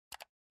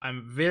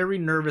I'm very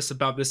nervous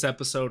about this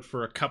episode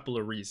for a couple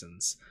of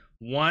reasons.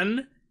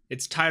 One,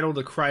 it's titled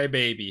A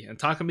Crybaby, and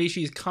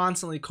Takemichi is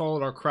constantly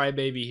called our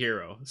crybaby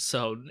hero,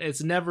 so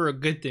it's never a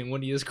good thing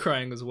when he is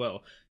crying as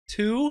well.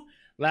 Two,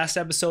 last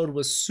episode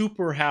was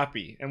super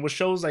happy, and with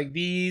shows like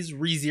these,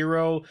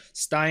 ReZero,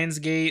 Steins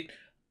Gate,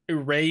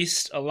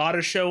 Erased, a lot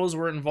of shows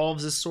where it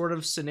involves this sort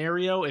of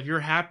scenario, if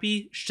you're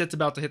happy, shit's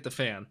about to hit the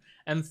fan.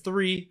 And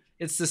three,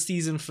 it's the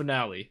season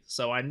finale,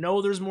 so I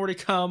know there's more to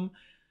come.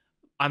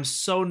 I'm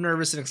so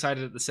nervous and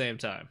excited at the same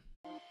time.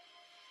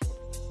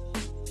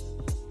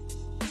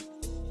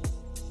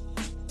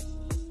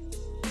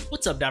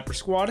 What's up, Dapper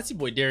Squad? It's your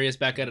boy Darius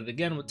back at it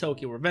again with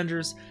Tokyo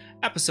Revengers,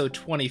 episode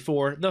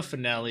 24, the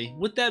finale.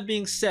 With that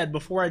being said,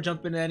 before I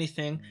jump into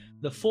anything,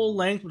 the full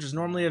length, which is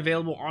normally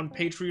available on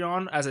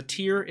Patreon as a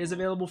tier, is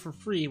available for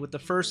free with the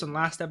first and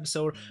last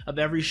episode of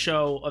every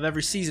show, of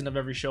every season of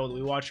every show that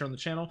we watch here on the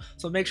channel.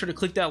 So make sure to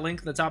click that link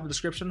in the top of the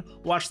description,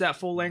 watch that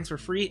full length for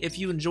free. If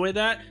you enjoy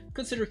that,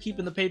 consider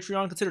keeping the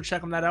Patreon, consider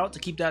checking that out to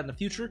keep that in the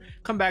future.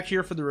 Come back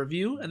here for the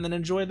review and then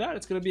enjoy that.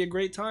 It's going to be a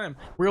great time.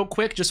 Real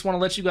quick, just want to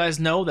let you guys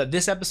know that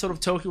this episode of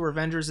Tokyo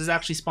Revengers is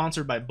actually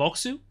sponsored by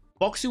Boxu.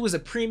 Boxu is a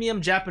premium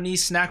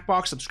Japanese snack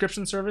box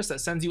subscription service that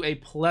sends you a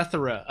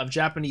plethora of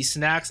Japanese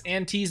snacks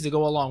and teas to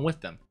go along with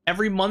them.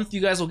 Every month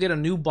you guys will get a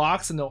new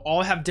box and they'll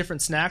all have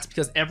different snacks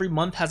because every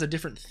month has a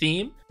different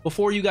theme.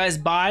 Before you guys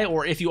buy,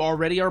 or if you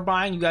already are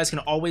buying, you guys can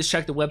always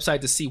check the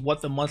website to see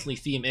what the monthly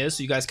theme is,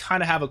 so you guys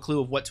kind of have a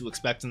clue of what to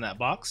expect in that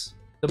box.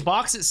 The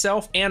box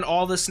itself and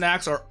all the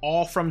snacks are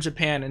all from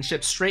Japan and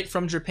shipped straight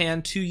from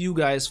Japan to you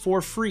guys for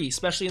free,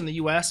 especially in the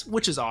US,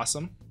 which is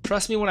awesome.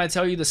 Trust me when I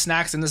tell you the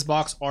snacks in this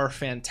box are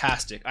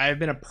fantastic. I have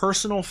been a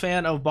personal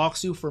fan of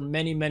Boxu for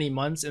many, many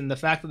months, and the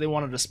fact that they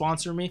wanted to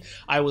sponsor me,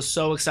 I was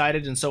so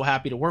excited and so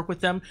happy to work with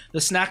them. The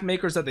snack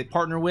makers that they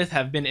partner with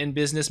have been in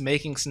business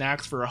making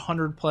snacks for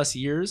 100+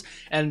 years,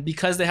 and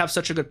because they have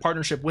such a good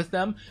partnership with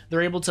them,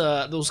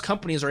 those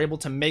companies are able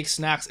to make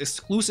snacks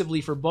exclusively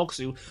for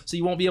Boxu, so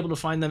you won't be able to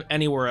find them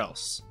anywhere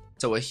else.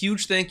 So a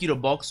huge thank you to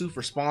Boxu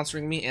for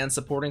sponsoring me and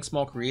supporting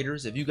small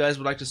creators. If you guys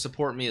would like to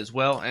support me as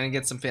well and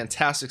get some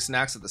fantastic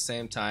snacks at the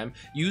same time,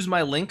 use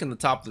my link in the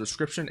top of the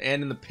description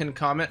and in the pinned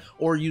comment,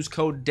 or use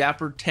code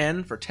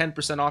DAPPER10 for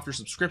 10% off your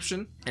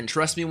subscription. And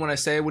trust me when I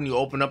say, when you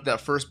open up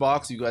that first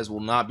box, you guys will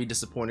not be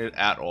disappointed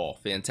at all.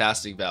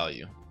 Fantastic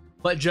value.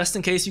 But just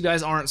in case you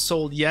guys aren't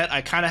sold yet,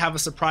 I kind of have a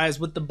surprise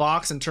with the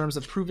box in terms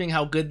of proving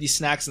how good these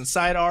snacks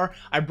inside are.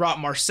 I brought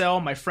Marcel,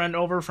 my friend,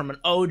 over from an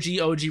OG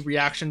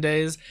reaction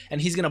days,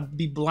 and he's going to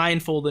be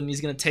blindfolded and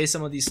he's going to taste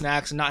some of these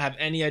snacks and not have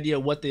any idea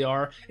what they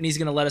are, and he's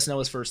going to let us know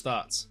his first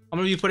thoughts. I'm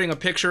going to be putting a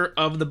picture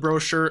of the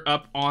brochure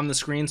up on the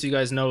screen so you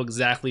guys know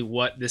exactly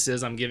what this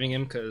is I'm giving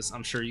him, because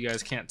I'm sure you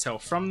guys can't tell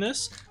from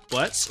this,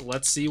 but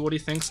let's see what he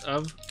thinks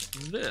of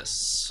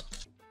this.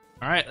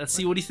 All right, let's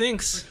see what he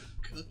thinks.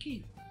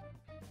 Cookie?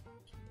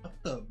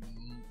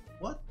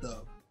 What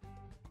the?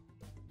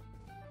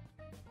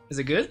 Is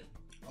it good?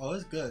 Oh,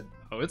 it's good.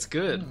 Oh, it's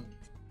good.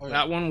 Oh, yeah.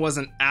 That one was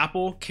an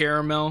apple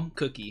caramel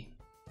cookie.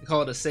 They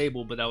call it a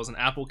sable, but that was an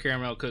apple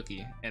caramel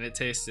cookie, and it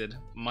tasted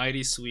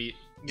mighty sweet,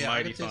 Yeah,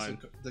 mighty I can fine.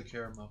 taste the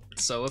caramel.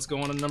 So let's go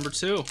on to number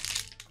 2. Ooh,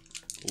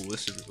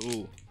 this is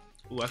ooh,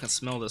 I can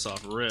smell this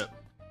off rip.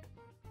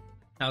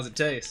 How's it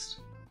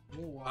taste?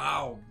 Oh,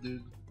 wow,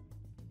 dude.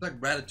 It's like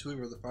Ratatouille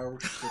where the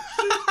fireworks.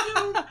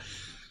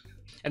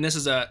 And this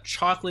is a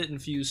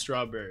chocolate-infused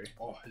strawberry.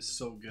 Oh, it's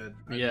so good.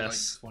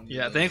 Yes. Like 20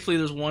 Yeah, thankfully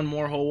there's one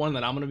more whole one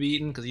that I'm going to be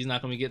eating because he's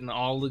not going to be getting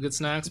all the good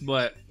snacks,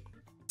 but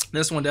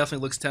this one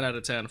definitely looks 10 out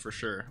of 10 for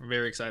sure. I'm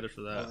very excited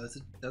for that. Oh,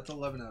 that's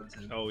 11 out of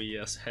 10. Oh,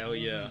 yes. Hell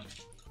yeah.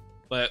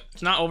 But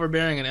it's not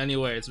overbearing in any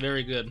way. It's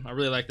very good. I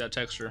really like that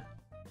texture.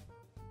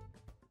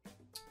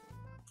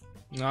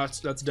 No,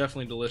 that's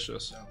definitely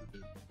delicious. That was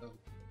good.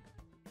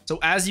 So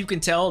as you can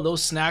tell,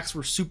 those snacks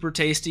were super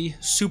tasty,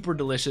 super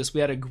delicious.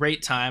 We had a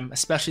great time,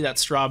 especially that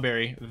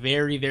strawberry.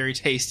 Very, very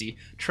tasty.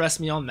 Trust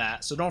me on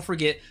that. So don't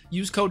forget,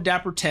 use code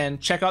DAPPER10,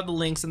 check out the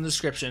links in the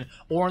description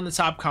or in the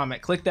top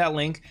comment. Click that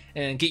link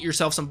and get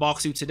yourself some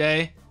Boxu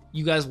today.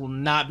 You guys will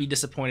not be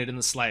disappointed in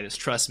the slightest,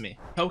 trust me.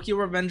 Tokyo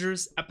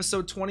Revengers,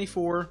 episode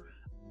 24,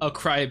 A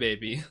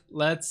Crybaby.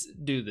 Let's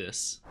do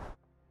this.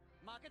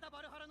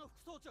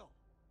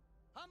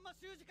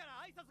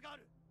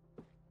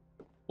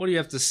 What do you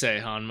have to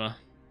say, Hanma?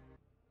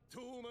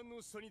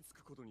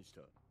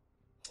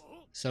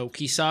 So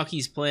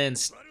Kisaki's plan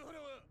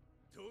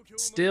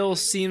still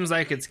seems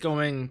like it's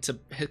going to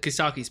hit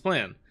Kisaki's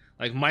plan.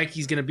 Like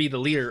Mikey's gonna be the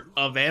leader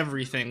of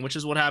everything, which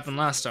is what happened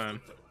last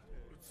time.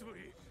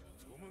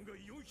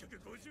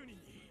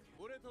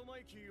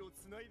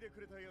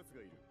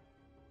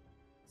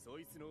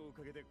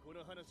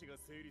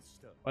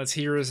 Let's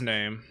hear his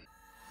name.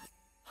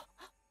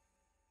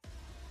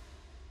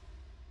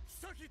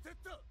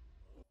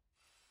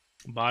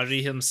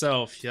 Baji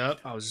himself.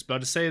 Yep, I was just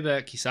about to say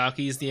that.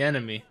 Kisaki is the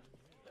enemy.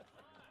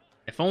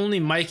 If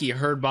only Mikey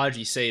heard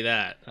Baji say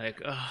that.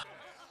 Like, ugh.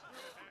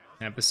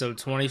 Episode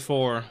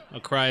 24, A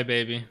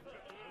Crybaby.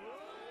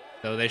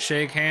 So they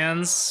shake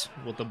hands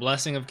with the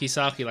blessing of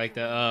Kisaki like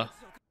that.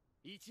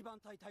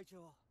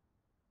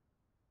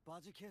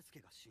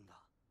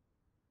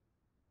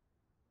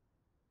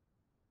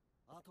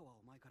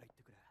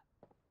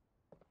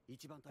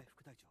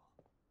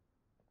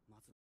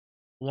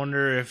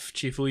 Wonder if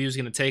Chifuyu's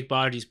gonna take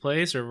Baji's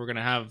place, or we're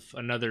gonna have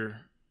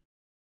another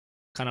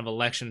kind of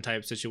election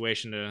type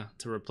situation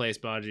to replace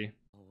Baji.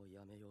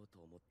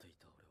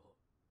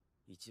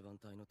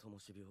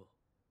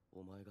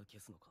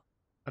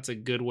 That's a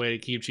good way to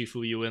keep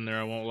Chifuyu in there,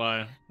 I won't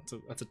lie.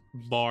 That's a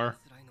bar.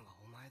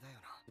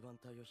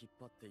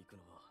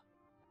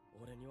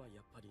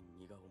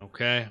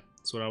 Okay,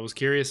 that's what I was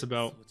curious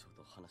about.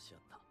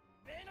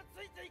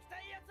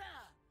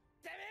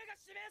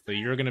 So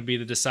you're gonna be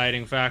the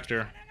deciding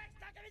factor.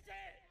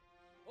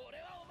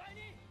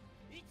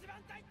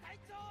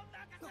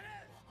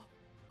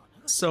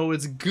 So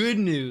it's good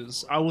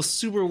news. I was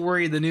super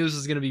worried the news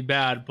was gonna be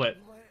bad, but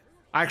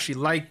I actually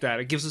like that.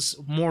 It gives us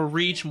more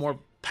reach, more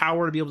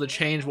power to be able to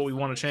change what we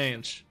want to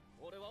change.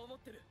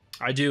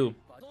 I do.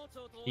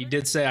 He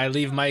did say, I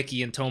leave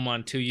Mikey and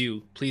Toman to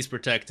you. Please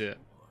protect it.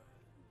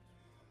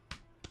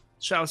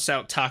 Shouts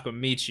out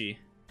Takemichi.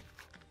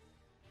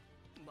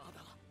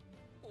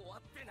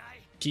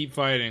 Keep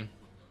fighting.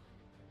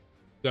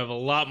 You have a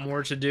lot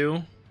more to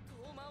do.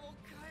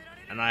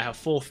 And I have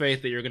full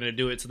faith that you're going to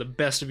do it to the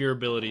best of your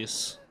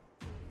abilities.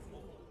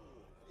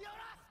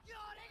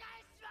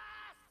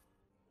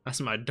 That's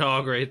my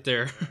dog right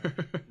there.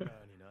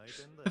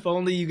 If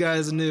only you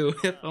guys knew.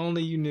 If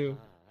only you knew.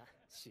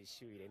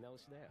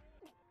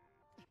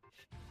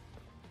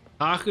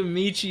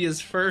 Takemichi is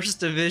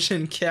first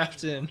division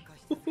captain.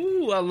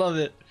 Woohoo, I love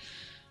it.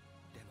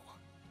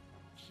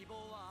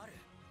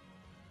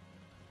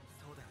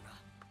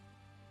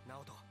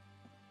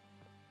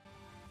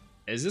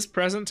 Is this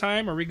present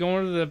time? Are we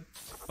going to the...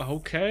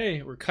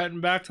 Okay, we're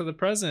cutting back to the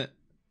present.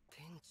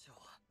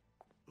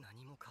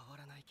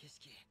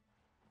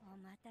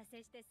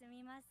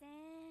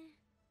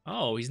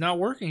 Oh, he's not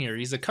working here.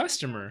 He's a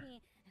customer.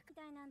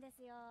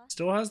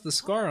 Still has the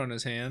scar on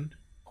his hand.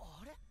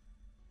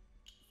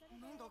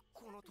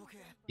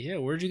 Yeah,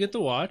 where'd you get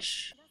the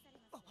watch?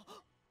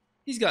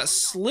 He's got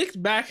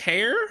slicked back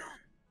hair?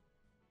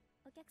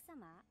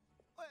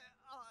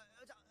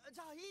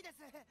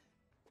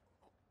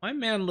 My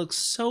man looks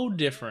so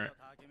different.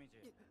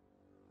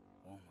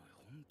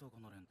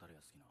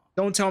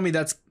 Don't tell me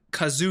that's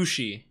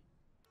Kazushi.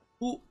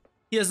 Ooh,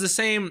 he has the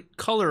same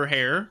color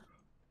hair.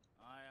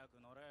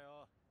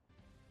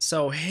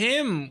 So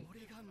him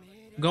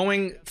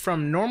going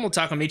from normal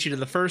Takemichi to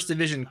the first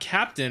division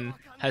captain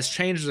has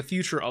changed the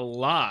future a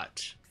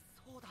lot.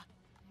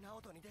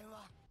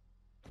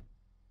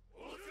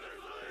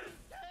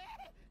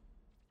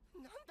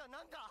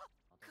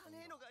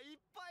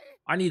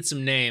 I need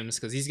some names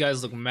because these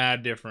guys look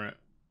mad different.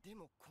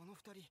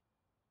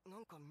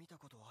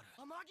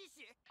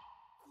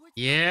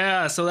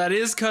 Yeah, so that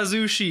is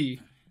Kazushi.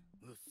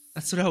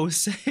 That's what I was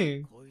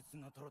saying.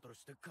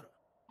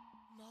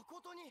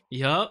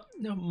 Yup,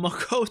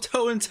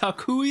 Makoto and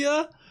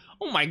Takuya?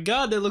 Oh my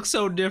god, they look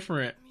so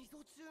different.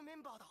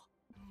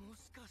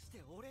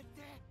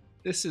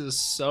 This is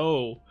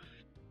so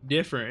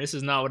different. This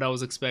is not what I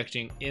was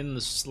expecting in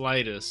the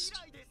slightest.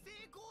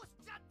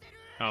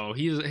 Oh,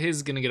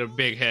 he's gonna get a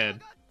big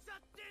head.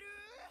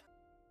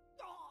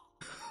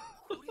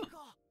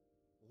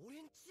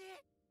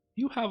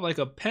 You have like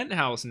a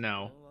penthouse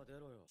now.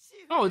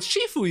 Oh, it's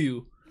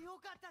Chifuyu.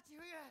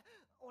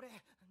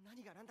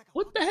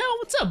 What the hell?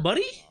 What's up,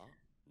 buddy?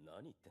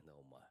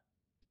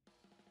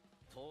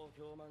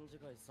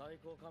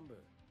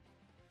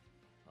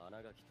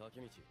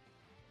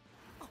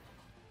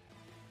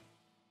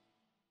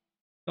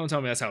 Don't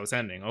tell me that's how it's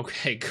ending.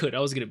 Okay, good. I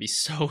was gonna be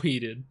so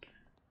heated.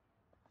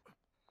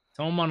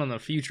 Toman on the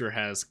future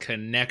has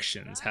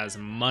connections, has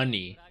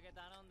money.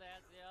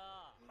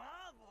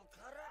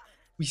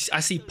 I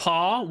see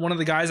Pa, one of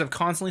the guys I've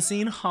constantly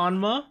seen.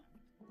 Hanma.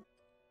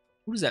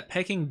 What is that,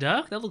 Peking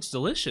duck? That looks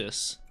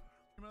delicious.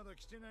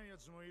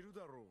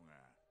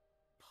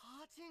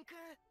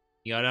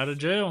 He got out of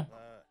jail.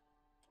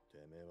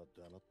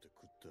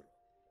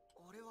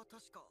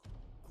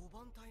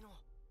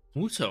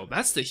 Muto,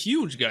 that's the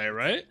huge guy,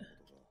 right?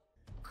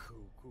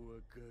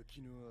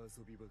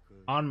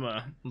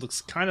 Hanma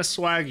looks kind of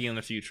swaggy in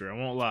the future, I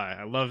won't lie.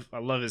 I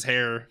love his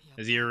hair,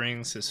 his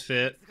earrings, his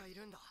fit.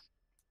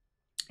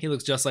 He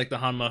looks just like the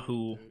Hanma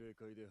who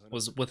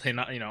was with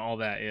him, you know, all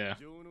that, yeah.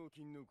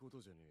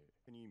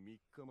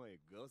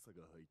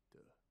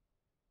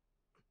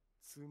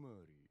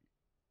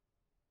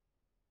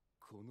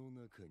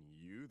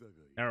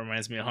 That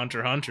reminds me of Hunter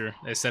x Hunter.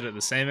 They said it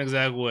the same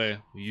exact way.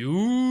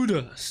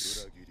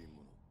 Yudas.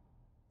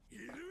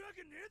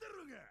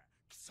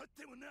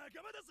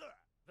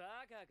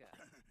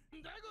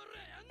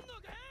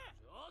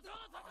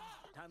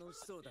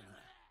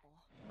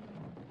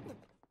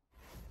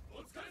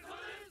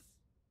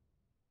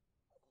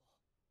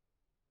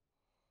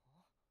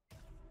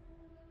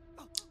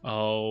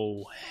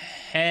 Oh,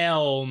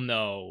 hell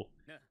no.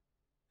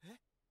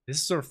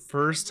 This is our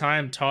first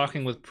time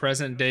talking with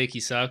present day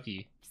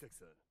Kisaki.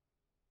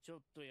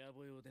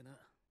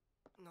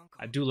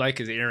 I do like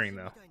his earring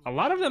though. A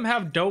lot of them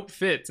have dope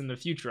fits in the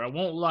future. I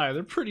won't lie,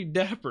 they're pretty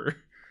dapper.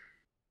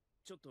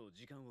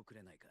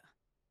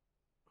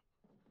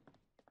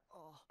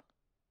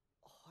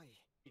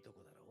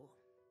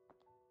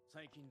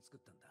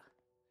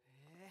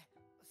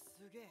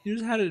 You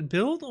just had it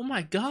built? Oh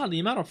my god, the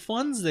amount of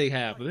funds they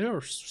have.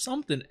 They're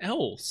something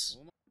else.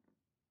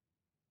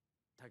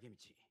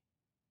 Takemichi,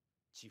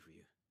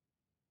 Chifuyu.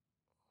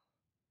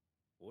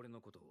 俺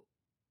のことを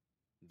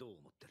どう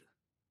思ってる？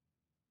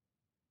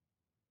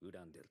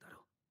恨んでるだ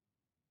ろ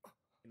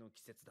う。の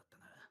季節だった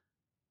な。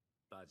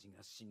バジ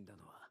が死んだ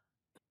のは、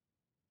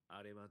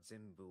あれは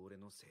全部俺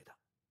のせいだ。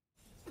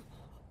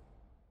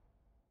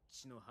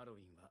血のハロウィ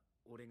ンは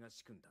俺が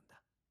仕組んだんだ。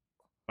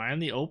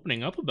 Finally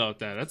opening up about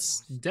that.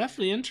 That's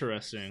definitely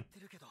interesting.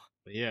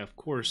 But yeah, of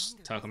course,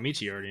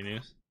 Takemichi already knew.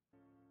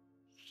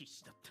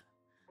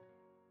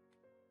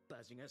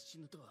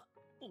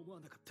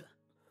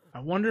 I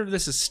wonder if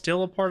this is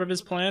still a part of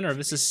his plan or if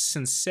this is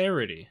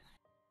sincerity.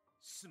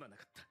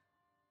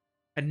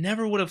 I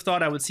never would have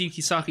thought I would see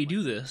Kisaki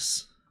do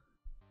this.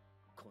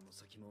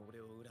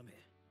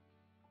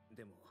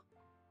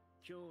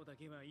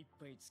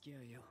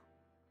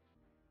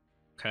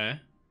 Okay.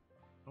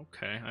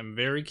 Okay, I'm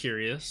very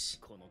curious.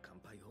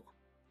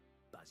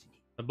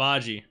 The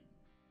Baji.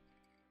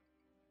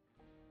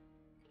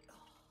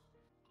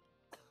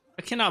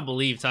 I cannot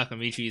believe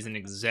Takemichi is an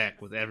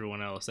exec with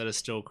everyone else. That is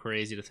still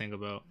crazy to think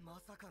about.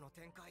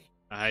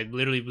 I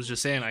literally was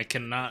just saying I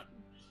cannot.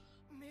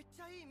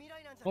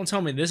 Don't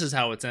tell me this is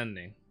how it's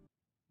ending.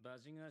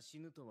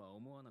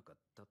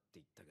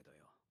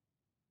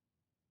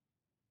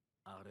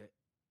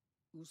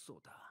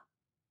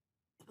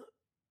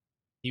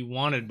 He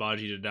wanted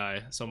Baji to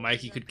die, so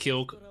Mikey could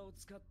kill.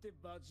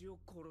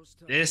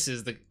 This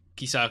is the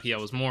Kisaki I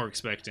was more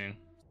expecting.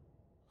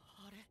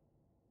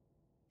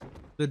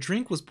 The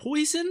drink was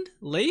poisoned?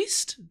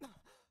 Laced?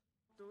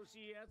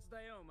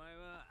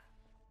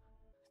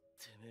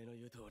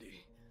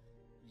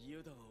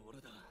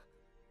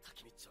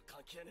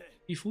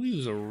 Chifuyu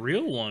was a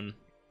real one.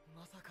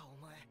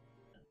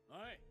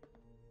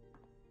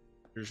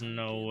 There's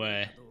no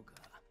way.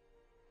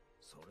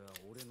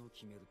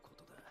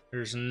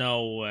 There's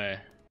no way.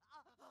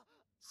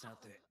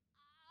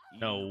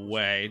 No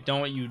way.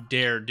 Don't you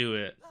dare do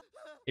it.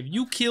 If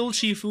you kill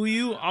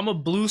Chifuyu, I'm a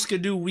blue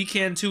skidoo. We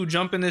can too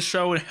jump in this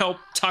show and help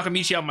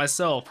Takemichi out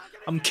myself.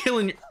 I'm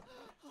killing you.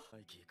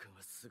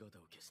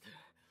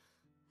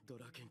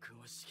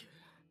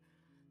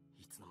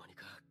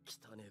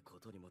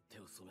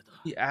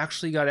 He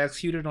actually got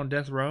executed on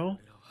death row?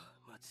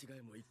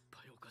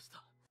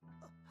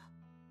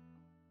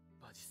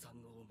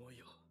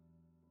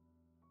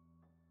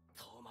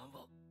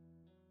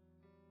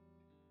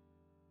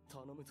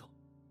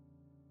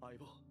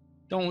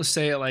 Don't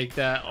say it like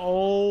that.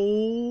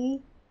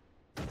 Oh.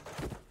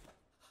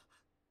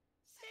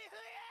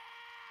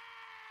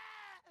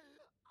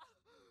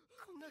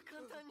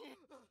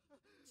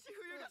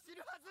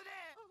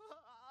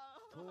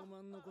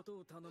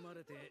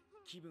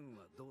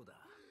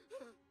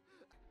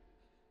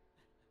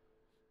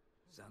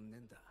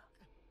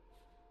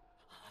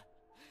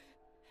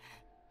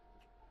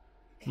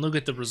 Look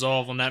at the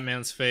resolve on that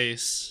man's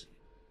face.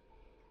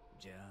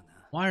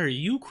 Why are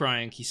you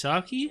crying,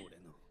 Kisaki?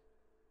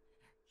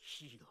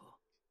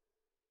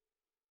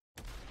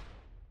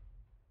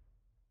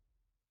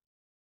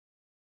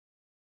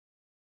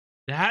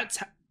 That's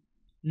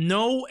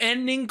no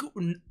ending.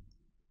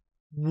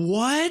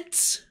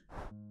 What?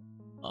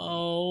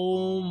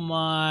 Oh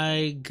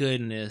my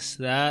goodness.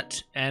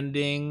 That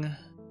ending.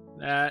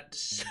 That.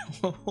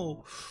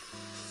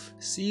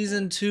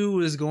 Season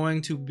 2 is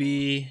going to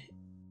be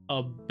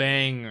a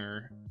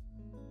banger.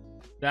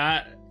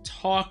 That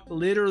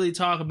literally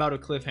talk about a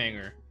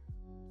cliffhanger.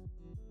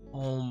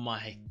 Oh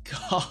my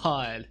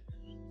god.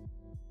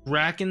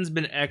 Draken's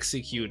been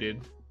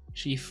executed.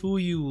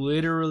 Chifuyu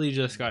literally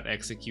just got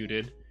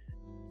executed.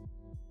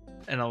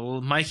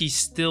 And Mikey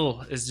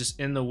still is just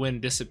in the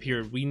wind,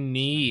 disappeared. We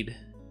need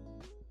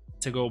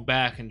to go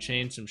back and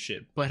change some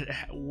shit. But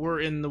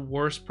we're in the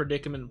worst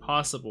predicament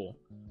possible.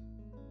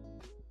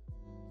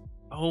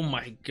 Oh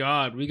my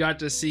god. We got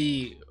to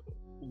see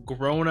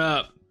grown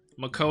up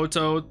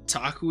Makoto,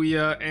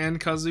 Takuya, and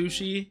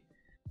Kazushi.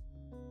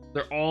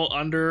 They're all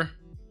under.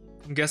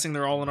 I'm guessing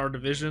they're all in our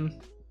division.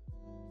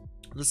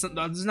 There's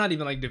not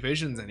even like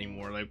divisions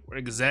anymore. Like we're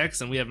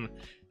execs, and we have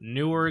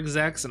newer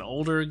execs and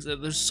older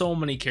execs. There's so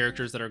many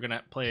characters that are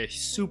gonna play a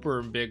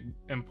super big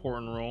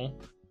important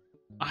role.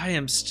 I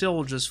am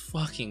still just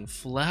fucking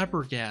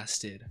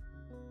flabbergasted.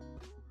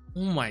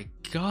 Oh my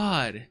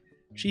god.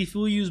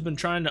 Chifuyu's been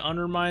trying to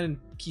undermine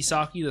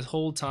Kisaki this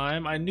whole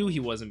time. I knew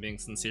he wasn't being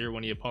sincere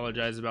when he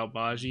apologized about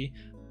Baji.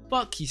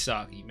 Fuck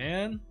Kisaki,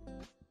 man.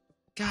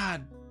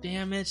 God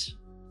damn it.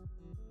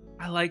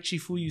 I like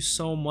Chifuyu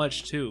so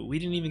much too. We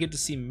didn't even get to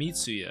see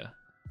Mitsuya.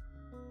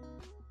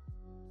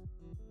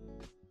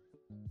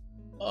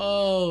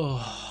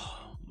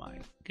 Oh my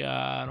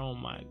god. Oh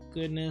my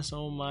goodness.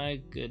 Oh my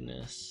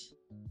goodness.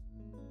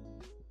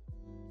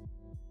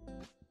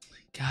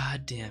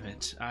 God damn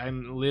it.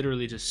 I'm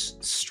literally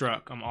just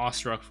struck. I'm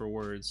awestruck for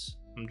words.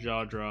 I'm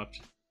jaw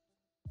dropped.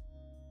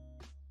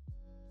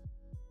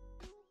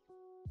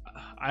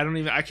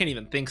 I can't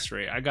even think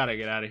straight. I gotta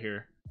get out of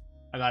here.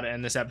 I gotta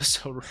end this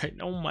episode right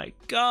now. Oh my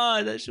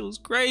god, that shit was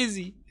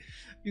crazy.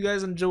 If you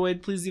guys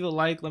enjoyed, please leave a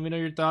like. Let me know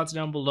your thoughts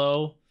down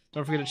below.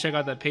 Don't forget to check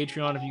out that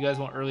Patreon if you guys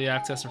want early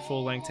access or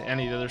full link to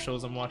any of the other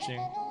shows I'm watching.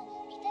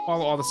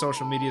 Follow all the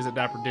social medias at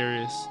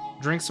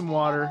DapperDarius. Drink some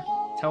water.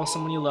 Tell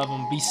someone you love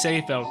them. Be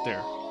safe out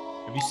there.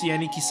 If you see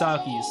any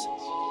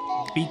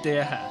Kisakis, beat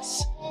their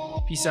ass.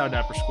 Peace out,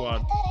 Dapper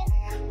Squad.